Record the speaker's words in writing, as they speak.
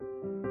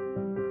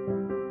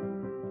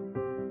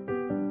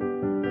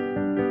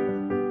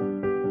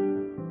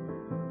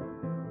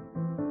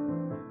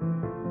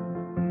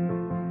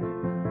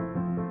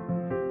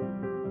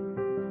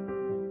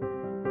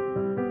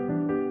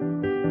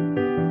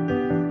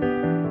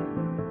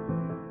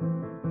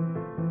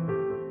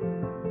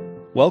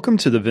Welcome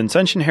to the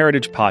Vincentian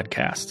Heritage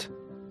Podcast,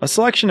 a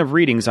selection of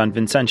readings on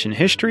Vincentian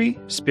history,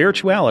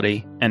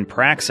 spirituality, and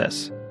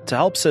praxis to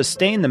help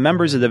sustain the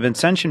members of the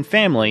Vincentian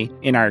family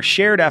in our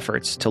shared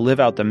efforts to live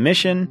out the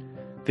mission,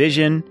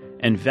 vision,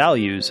 and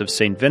values of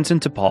St.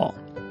 Vincent de Paul.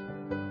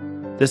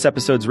 This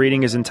episode's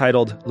reading is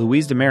entitled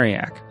Louise de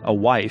Marillac, a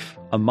wife,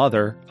 a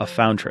mother, a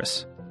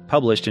foundress,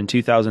 published in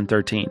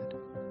 2013.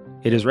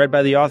 It is read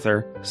by the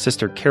author,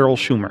 Sister Carol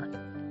Schumer.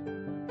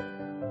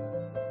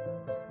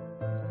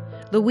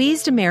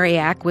 Louise de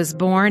Marillac was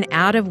born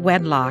out of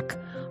wedlock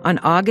on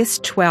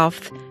August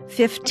 12,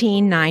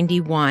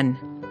 1591.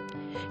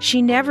 She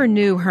never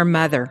knew her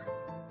mother.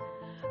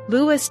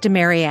 Louis de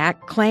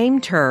Marillac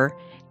claimed her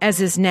as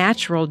his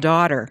natural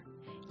daughter,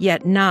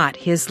 yet not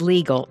his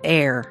legal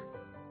heir.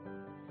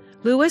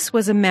 Louis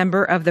was a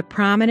member of the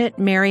prominent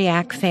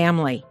Marillac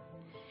family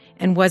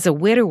and was a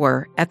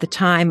widower at the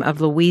time of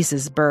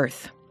Louise's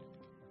birth.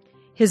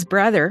 His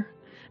brother,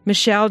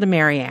 Michel de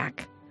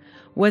Marillac,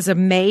 was a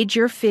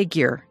major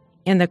figure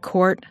in the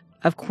court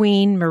of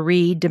Queen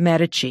Marie de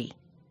Medici.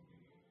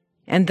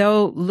 And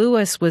though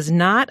Louis was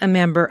not a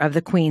member of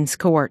the Queen's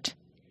court,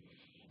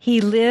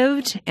 he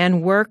lived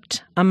and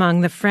worked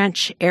among the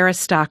French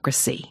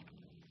aristocracy.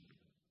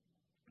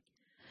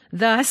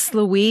 Thus,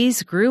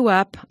 Louise grew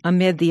up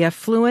amid the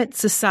affluent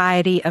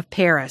society of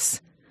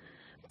Paris,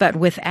 but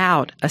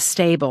without a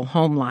stable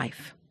home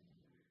life.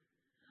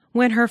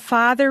 When her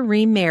father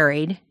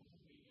remarried,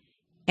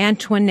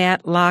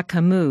 Antoinette La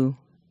Camus,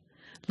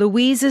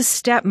 Louise's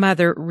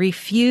stepmother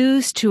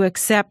refused to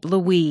accept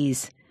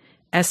Louise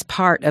as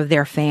part of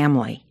their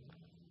family.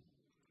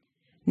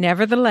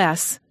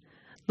 Nevertheless,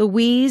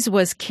 Louise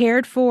was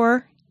cared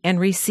for and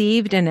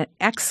received an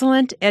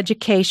excellent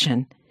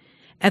education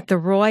at the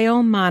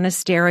Royal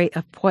Monastery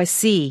of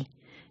Poissy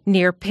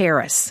near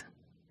Paris,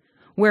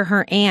 where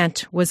her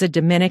aunt was a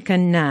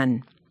Dominican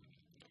nun.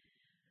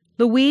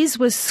 Louise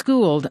was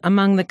schooled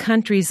among the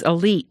country's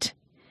elite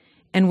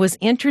and was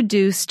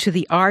introduced to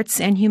the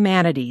arts and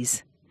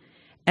humanities,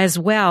 as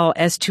well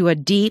as to a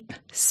deep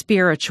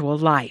spiritual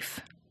life.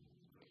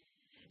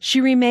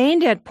 She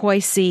remained at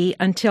Poissy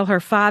until her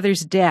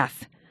father's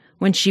death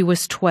when she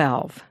was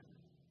 12.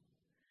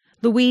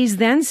 Louise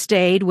then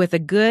stayed with a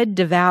good,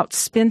 devout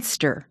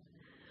spinster,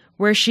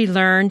 where she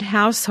learned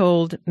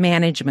household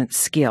management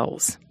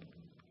skills.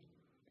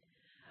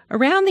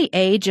 Around the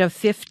age of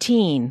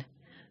 15,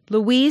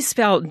 Louise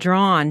felt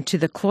drawn to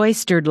the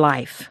cloistered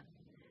life.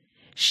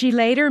 She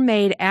later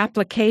made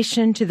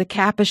application to the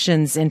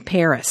Capuchins in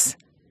Paris,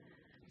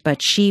 but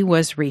she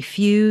was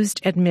refused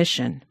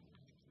admission.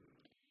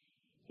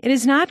 It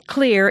is not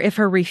clear if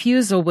her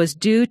refusal was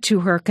due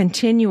to her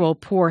continual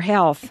poor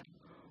health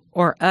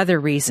or other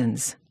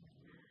reasons,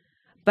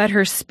 but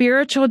her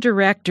spiritual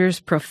director's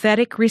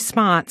prophetic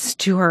response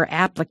to her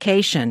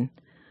application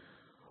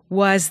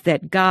was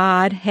that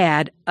God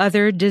had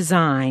other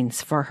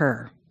designs for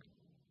her.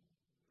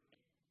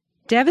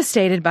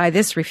 Devastated by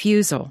this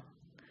refusal,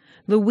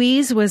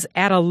 Louise was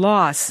at a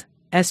loss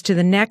as to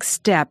the next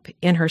step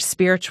in her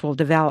spiritual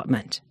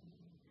development.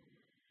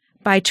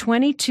 By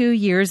 22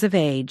 years of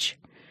age,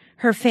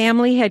 her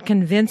family had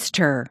convinced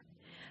her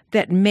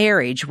that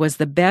marriage was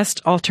the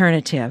best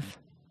alternative.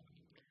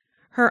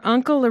 Her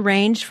uncle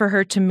arranged for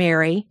her to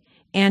marry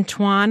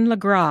Antoine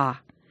Legras,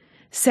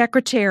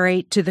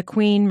 secretary to the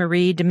Queen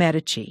Marie de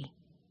Medici.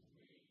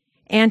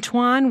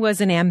 Antoine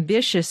was an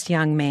ambitious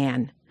young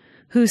man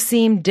who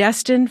seemed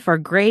destined for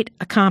great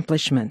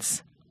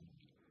accomplishments.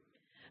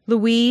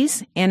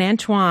 Louise and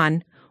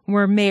Antoine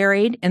were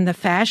married in the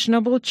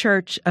fashionable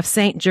church of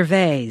St.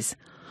 Gervais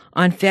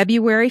on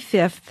February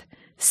 5th,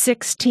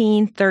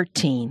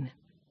 1613.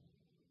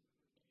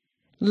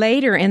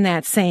 Later in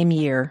that same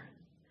year,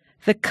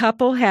 the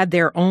couple had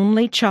their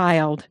only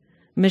child,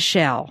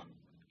 Michel.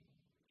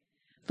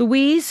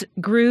 Louise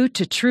grew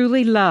to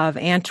truly love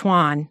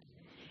Antoine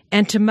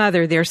and to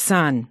mother their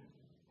son.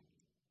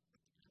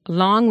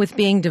 Along with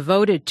being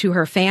devoted to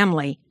her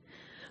family,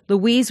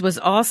 Louise was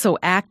also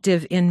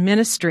active in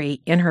ministry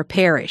in her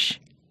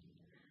parish.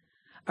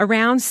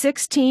 Around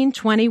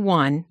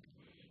 1621,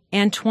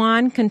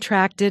 Antoine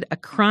contracted a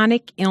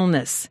chronic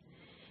illness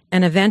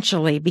and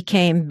eventually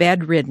became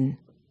bedridden.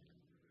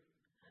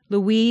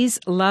 Louise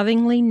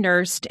lovingly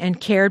nursed and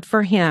cared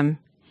for him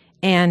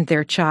and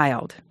their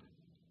child.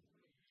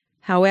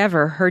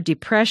 However, her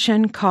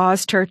depression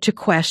caused her to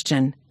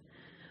question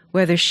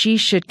whether she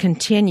should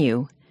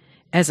continue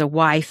as a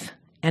wife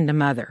and a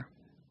mother.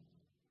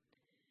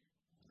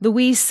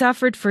 Louise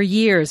suffered for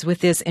years with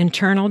this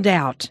internal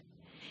doubt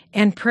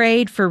and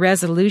prayed for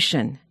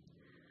resolution,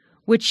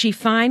 which she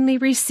finally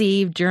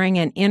received during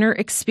an inner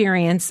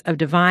experience of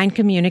divine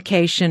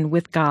communication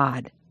with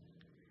God.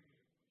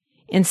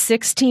 In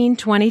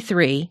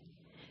 1623,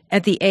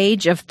 at the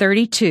age of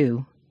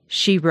 32,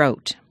 she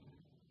wrote,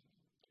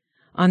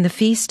 "On the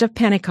Feast of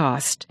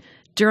Pentecost,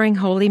 during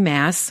Holy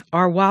Mass,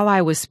 or while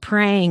I was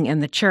praying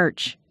in the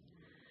church,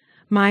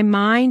 my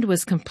mind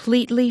was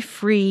completely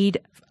freed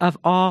of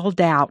all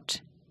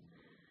doubt.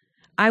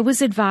 I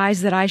was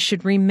advised that I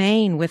should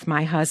remain with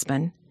my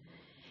husband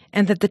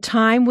and that the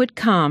time would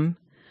come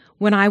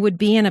when I would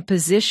be in a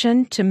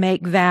position to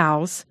make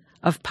vows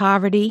of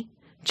poverty,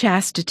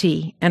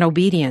 chastity, and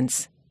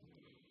obedience,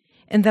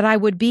 and that I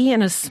would be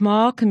in a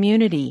small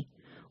community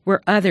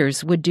where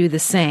others would do the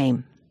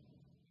same.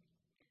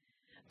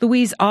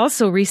 Louise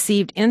also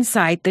received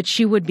insight that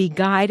she would be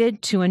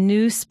guided to a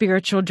new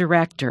spiritual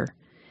director,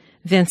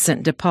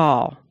 Vincent de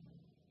Paul.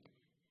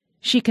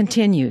 She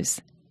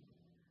continues,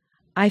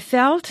 I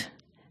felt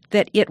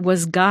that it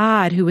was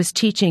God who was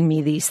teaching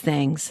me these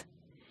things,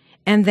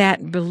 and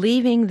that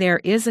believing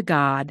there is a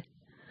God,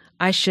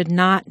 I should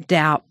not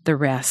doubt the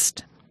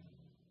rest.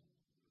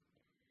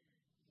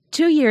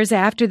 2 years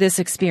after this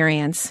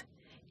experience,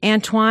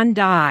 Antoine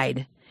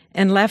died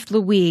and left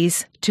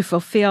Louise to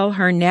fulfill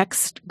her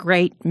next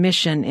great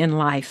mission in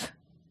life.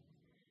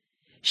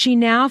 She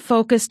now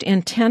focused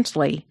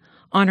intently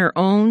on her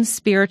own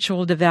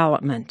spiritual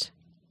development.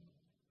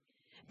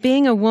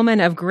 Being a woman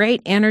of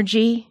great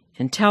energy,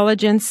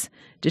 intelligence,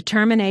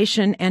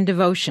 determination, and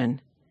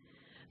devotion,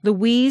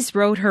 Louise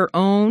wrote her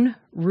own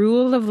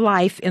Rule of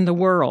Life in the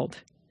World,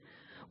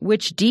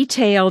 which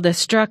detailed a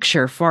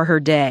structure for her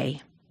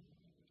day.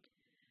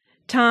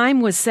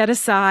 Time was set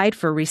aside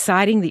for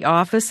reciting the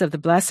office of the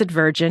Blessed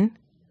Virgin,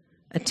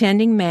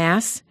 attending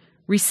Mass,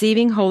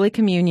 receiving Holy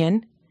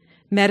Communion,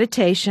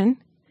 meditation,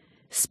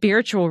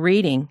 spiritual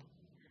reading,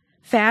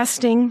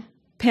 fasting,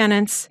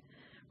 penance,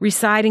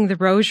 reciting the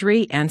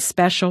Rosary, and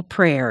special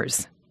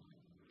prayers.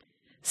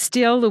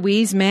 Still,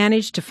 Louise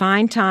managed to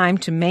find time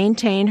to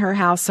maintain her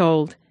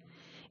household,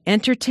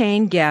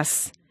 entertain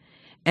guests,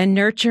 and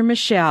nurture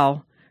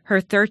Michel,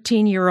 her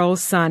 13-year-old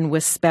son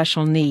with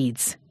special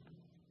needs.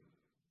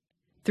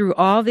 Through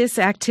all this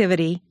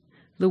activity,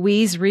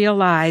 Louise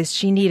realized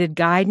she needed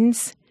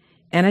guidance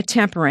and a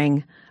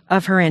tempering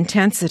of her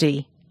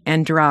intensity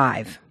and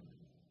drive.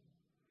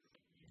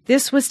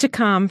 This was to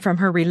come from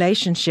her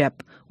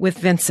relationship with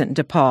Vincent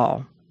de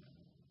Paul.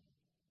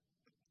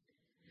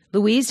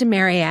 Louise de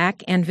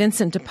Marillac and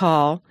Vincent de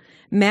Paul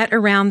met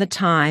around the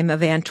time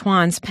of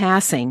Antoine's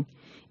passing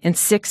in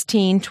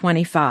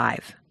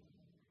 1625.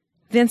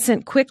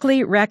 Vincent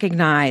quickly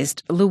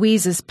recognized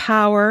Louise's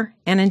power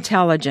and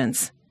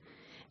intelligence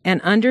and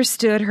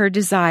understood her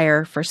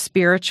desire for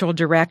spiritual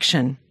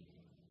direction.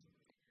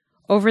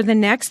 Over the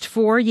next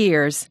 4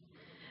 years,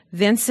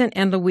 Vincent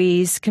and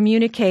Louise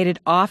communicated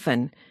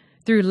often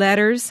through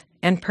letters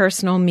and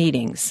personal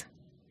meetings,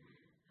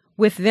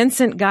 with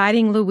Vincent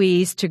guiding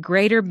Louise to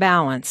greater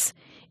balance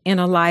in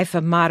a life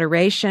of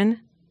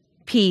moderation,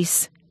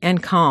 peace,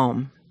 and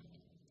calm.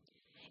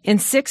 In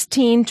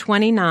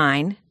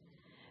 1629,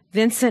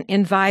 Vincent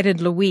invited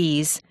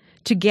Louise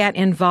to get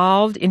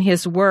involved in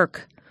his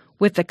work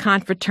with the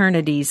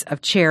confraternities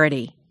of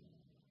charity.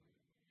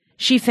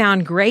 She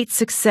found great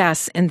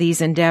success in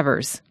these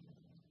endeavors.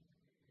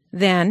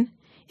 Then,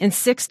 in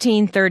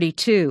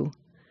 1632,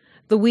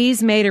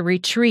 Louise made a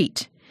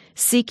retreat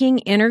seeking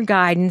inner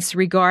guidance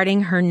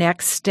regarding her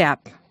next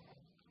step.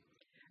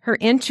 Her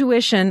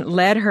intuition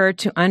led her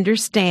to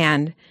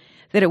understand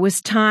that it was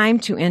time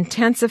to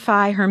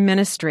intensify her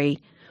ministry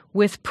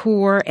with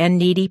poor and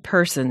needy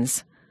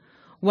persons,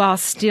 while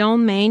still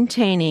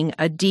maintaining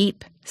a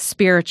deep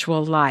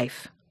spiritual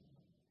life.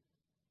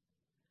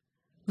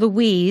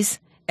 Louise,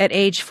 at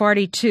age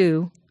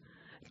 42,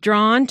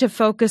 drawn to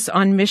focus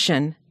on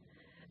mission,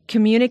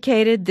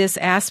 communicated this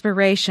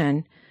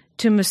aspiration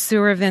to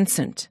Monsieur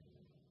Vincent.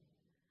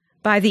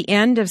 By the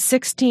end of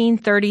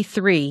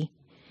 1633,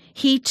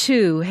 he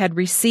too had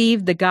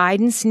received the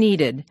guidance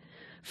needed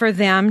for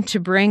them to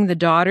bring the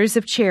Daughters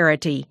of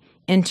Charity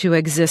into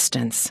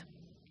existence.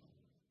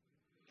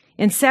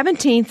 In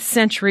 17th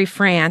century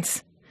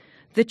France,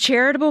 the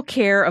charitable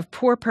care of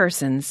poor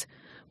persons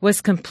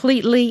was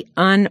completely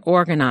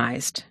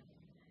unorganized.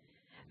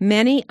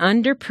 Many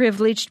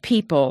underprivileged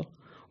people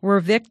were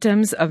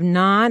victims of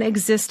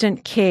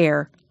non-existent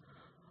care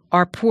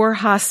or poor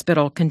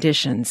hospital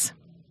conditions.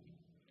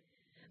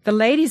 The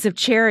Ladies of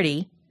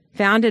Charity,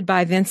 founded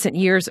by Vincent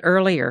years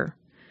earlier,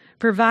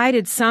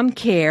 provided some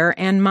care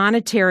and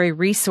monetary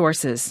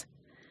resources,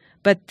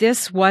 but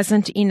this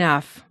wasn't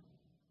enough.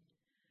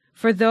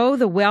 For though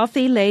the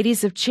wealthy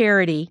Ladies of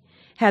Charity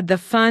had the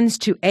funds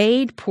to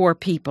aid poor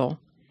people,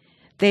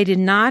 they did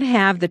not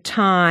have the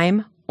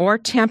time or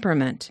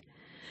temperament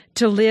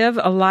to live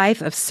a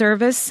life of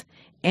service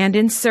and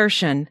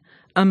insertion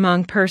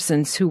among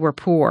persons who were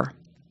poor.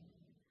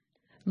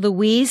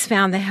 Louise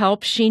found the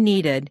help she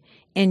needed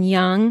in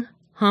young,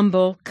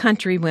 humble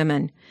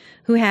countrywomen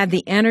who had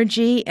the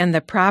energy and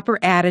the proper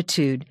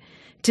attitude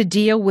to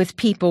deal with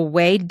people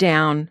weighed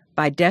down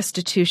by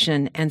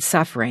destitution and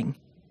suffering.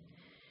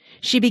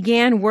 She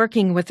began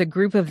working with a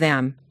group of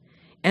them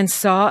and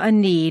saw a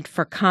need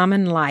for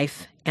common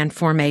life and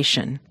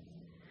formation.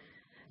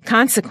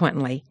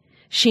 Consequently,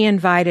 she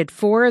invited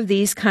 4 of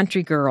these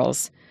country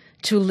girls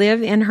to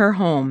live in her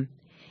home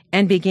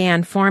and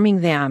began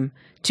forming them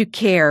to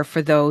care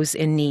for those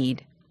in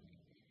need.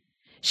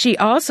 She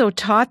also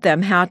taught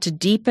them how to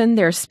deepen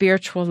their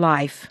spiritual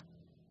life.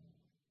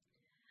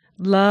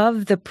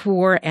 Love the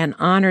poor and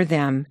honor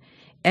them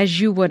as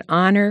you would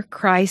honor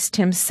Christ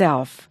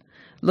himself,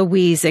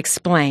 Louise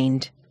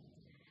explained.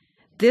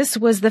 This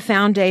was the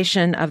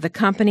foundation of the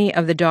Company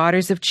of the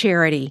Daughters of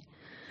Charity,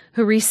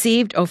 who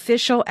received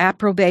official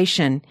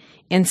approbation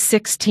in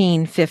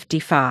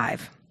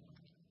 1655.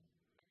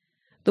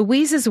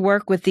 Louise's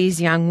work with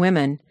these young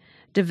women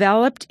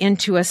developed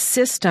into a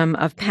system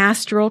of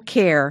pastoral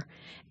care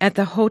at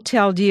the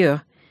Hôtel Dieu,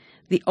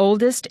 the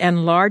oldest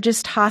and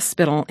largest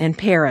hospital in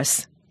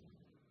Paris.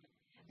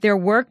 Their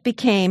work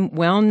became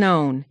well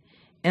known,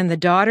 and the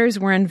daughters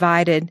were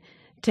invited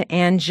to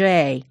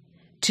Angers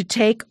to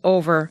take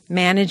over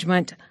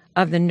management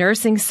of the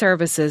nursing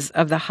services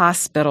of the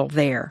hospital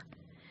there.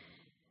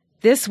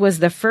 This was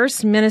the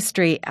first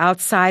ministry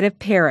outside of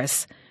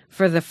Paris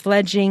for the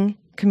fledgling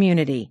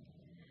community.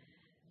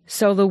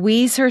 So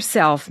Louise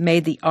herself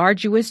made the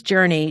arduous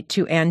journey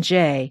to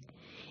Angers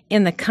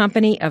in the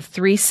company of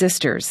 3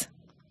 sisters.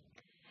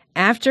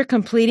 After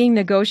completing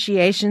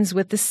negotiations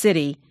with the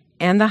city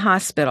and the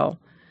hospital,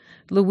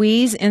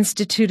 Louise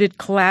instituted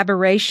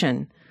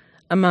collaboration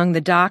among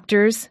the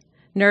doctors,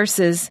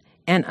 nurses,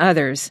 and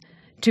others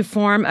to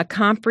form a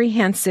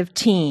comprehensive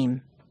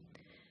team.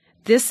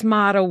 This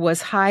model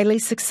was highly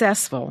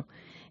successful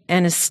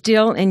and is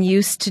still in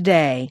use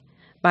today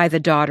by the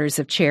Daughters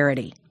of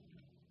Charity.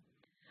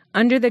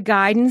 Under the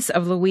guidance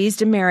of Louise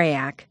de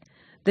Marillac,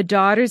 the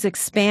daughters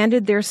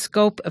expanded their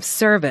scope of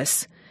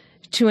service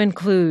to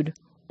include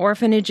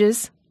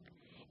orphanages,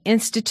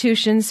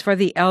 institutions for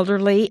the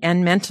elderly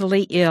and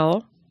mentally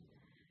ill,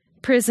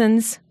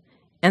 prisons,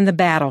 and the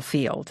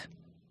battlefield.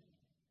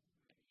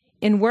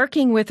 In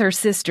working with her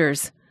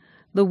sisters,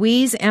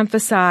 Louise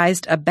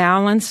emphasized a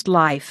balanced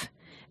life,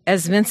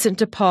 as Vincent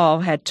de Paul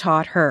had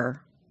taught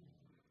her.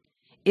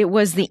 It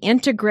was the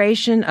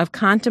integration of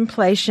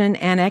contemplation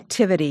and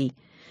activity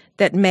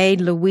that made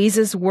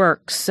Louise's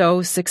work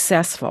so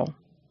successful.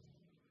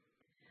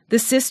 The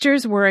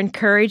sisters were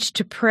encouraged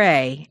to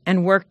pray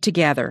and work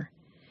together,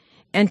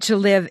 and to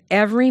live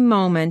every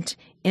moment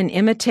in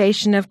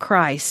imitation of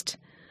Christ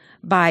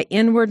by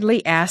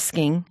inwardly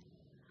asking,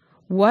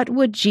 "What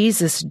would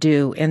Jesus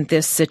do in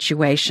this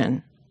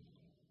situation?"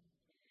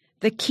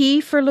 The key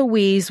for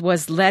Louise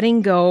was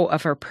letting go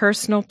of her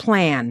personal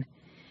plan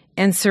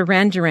and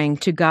surrendering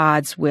to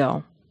God's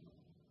will.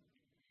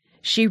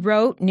 She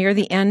wrote near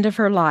the end of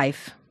her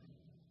life,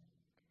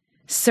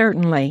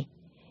 "Certainly,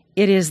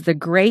 it is the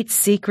great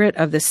secret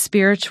of the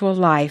spiritual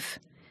life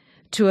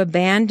to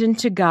abandon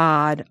to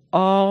God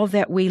all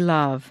that we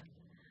love,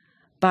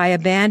 by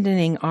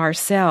abandoning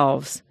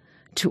ourselves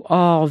to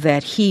all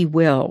that He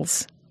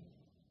wills."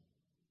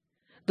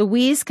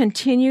 Louise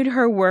continued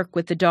her work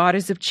with the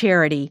Daughters of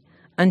Charity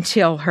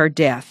until her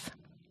death.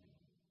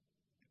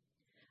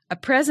 A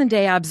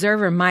present-day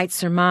observer might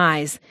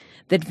surmise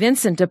that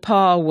Vincent de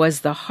Paul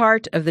was the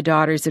heart of the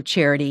Daughters of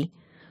Charity,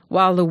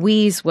 while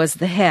Louise was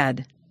the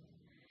head.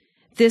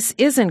 This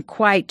isn't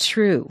quite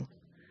true,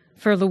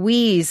 for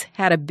Louise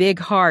had a big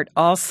heart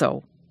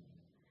also.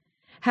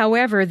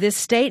 However, this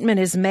statement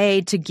is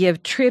made to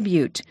give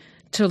tribute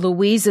to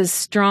Louise's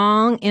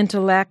strong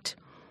intellect,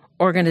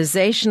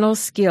 organizational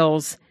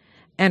skills,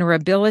 and her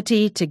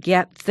ability to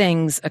get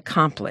things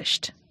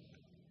accomplished.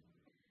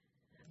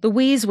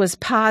 Louise was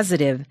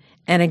positive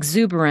and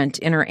exuberant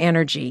in her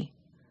energy,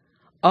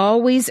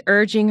 always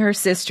urging her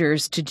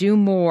sisters to do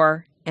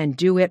more and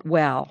do it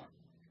well.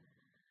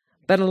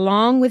 But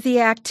along with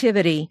the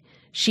activity,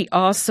 she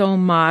also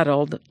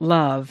modeled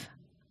love.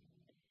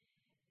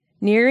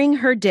 Nearing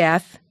her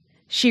death,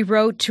 she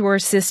wrote to her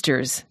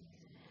sisters,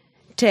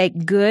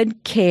 "Take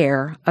good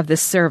care of the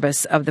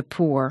service of the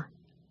poor.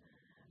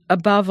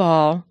 Above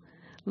all,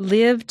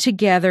 live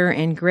together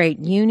in great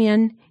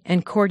union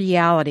and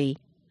cordiality,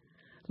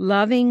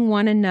 loving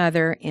one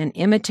another in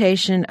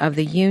imitation of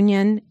the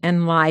union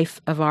and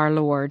life of our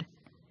Lord.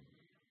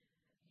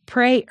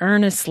 Pray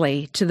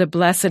earnestly to the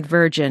Blessed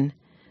Virgin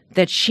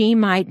that she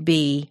might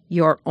be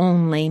your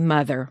only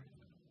mother."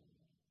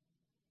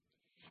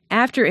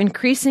 After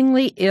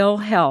increasingly ill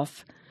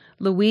health,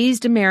 Louise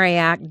de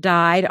Marillac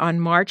died on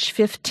March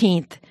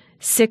 15,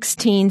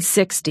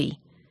 1660,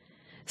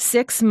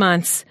 6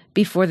 months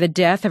before the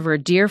death of her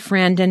dear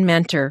friend and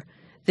mentor,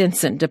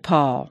 Vincent de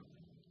Paul.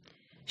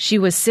 She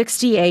was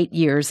 68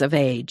 years of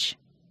age.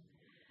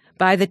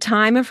 By the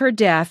time of her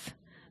death,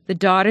 the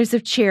Daughters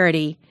of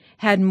Charity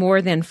had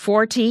more than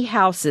 40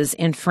 houses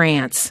in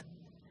France.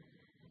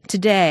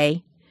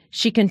 Today,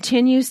 she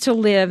continues to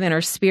live in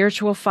her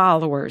spiritual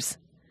followers,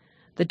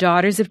 the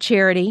Daughters of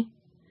Charity,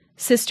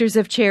 Sisters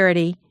of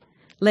Charity,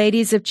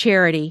 Ladies of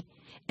Charity,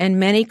 and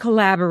many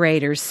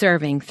collaborators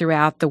serving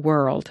throughout the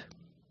world.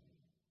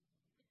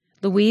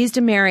 Louise de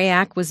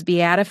Marillac was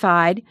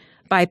beatified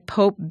by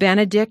Pope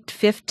Benedict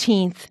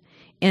XV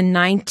in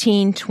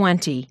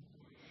 1920,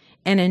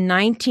 and in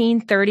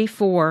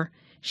 1934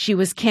 she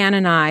was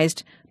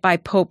canonized by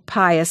Pope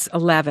Pius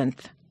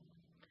XI.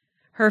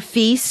 Her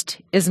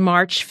feast is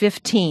March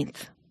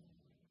 15th.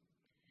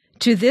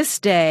 To this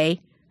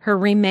day, her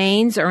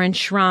remains are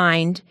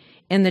enshrined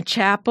in the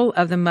chapel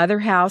of the Mother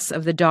House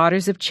of the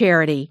Daughters of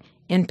Charity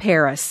in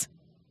Paris.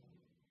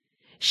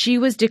 She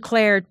was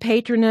declared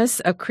Patroness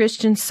of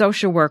Christian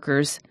Social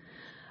Workers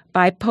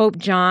by Pope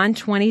John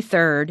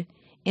XXIII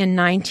in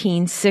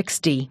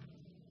 1960.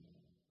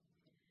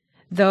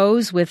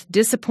 Those with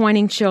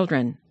disappointing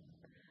children,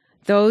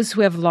 those who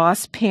have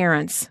lost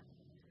parents,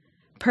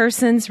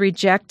 persons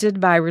rejected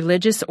by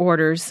religious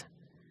orders,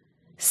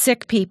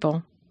 sick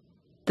people,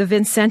 the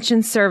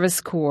Vincentian Service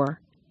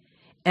Corps,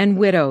 and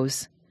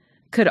widows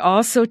could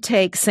also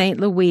take St.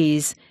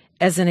 Louise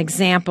as an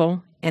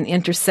example and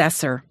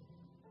intercessor.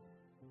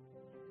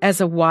 As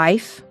a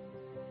wife,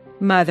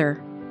 mother,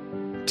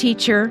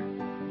 teacher,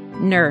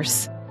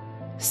 nurse,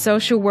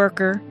 social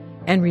worker,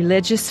 and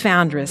religious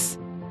foundress,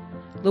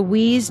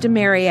 Louise de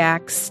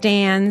Marillac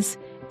stands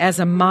as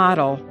a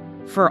model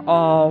for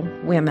all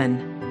women.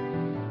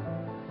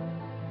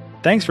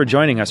 Thanks for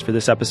joining us for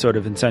this episode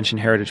of Vincentian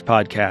Heritage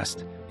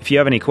Podcast. If you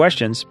have any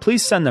questions,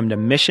 please send them to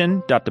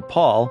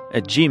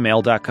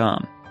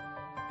mission.depaul@gmail.com.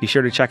 Be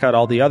sure to check out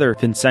all the other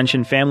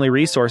Vincentian family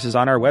resources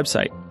on our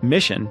website,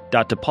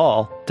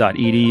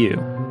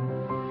 mission.depaul.edu.